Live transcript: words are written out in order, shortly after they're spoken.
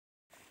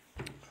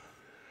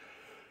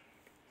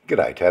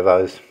G'day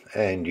Tavos,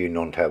 and you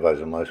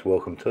non-Tavos are most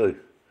welcome too.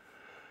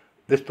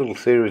 This little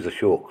series of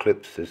short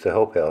clips is to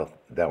help our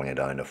Valiant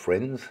owner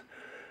friends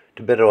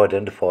to better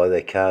identify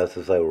their cars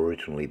as they were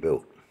originally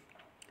built.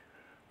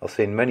 I've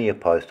seen many a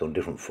post on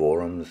different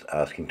forums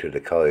asking to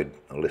decode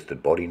a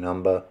listed body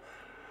number,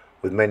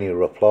 with many a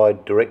reply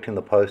directing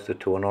the poster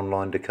to an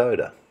online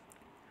decoder.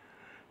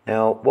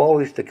 Now, while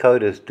these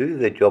decoders do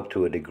their job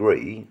to a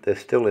degree, they're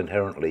still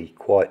inherently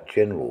quite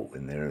general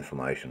in their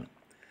information.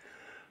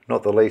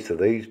 Not the least of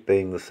these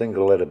being the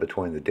single letter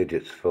between the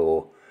digits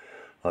for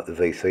like the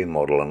VC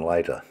model and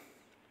later.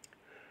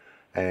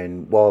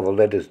 And while the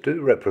letters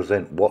do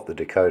represent what the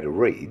decoder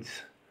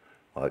reads,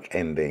 like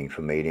M being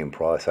for medium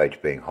price,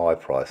 H being high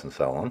price and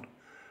so on,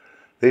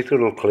 these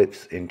little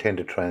clips intend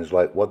to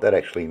translate what that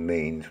actually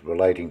means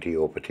relating to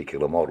your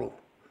particular model.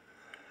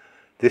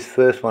 This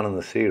first one in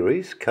the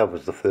series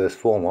covers the first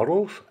four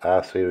models,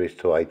 R series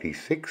to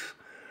AP6,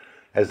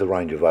 as the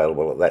range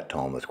available at that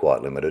time was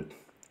quite limited.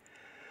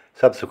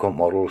 Subsequent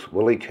models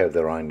will each have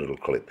their own little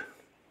clip.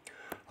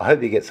 I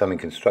hope you get something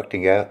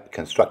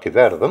constructive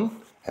out of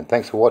them, and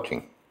thanks for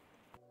watching.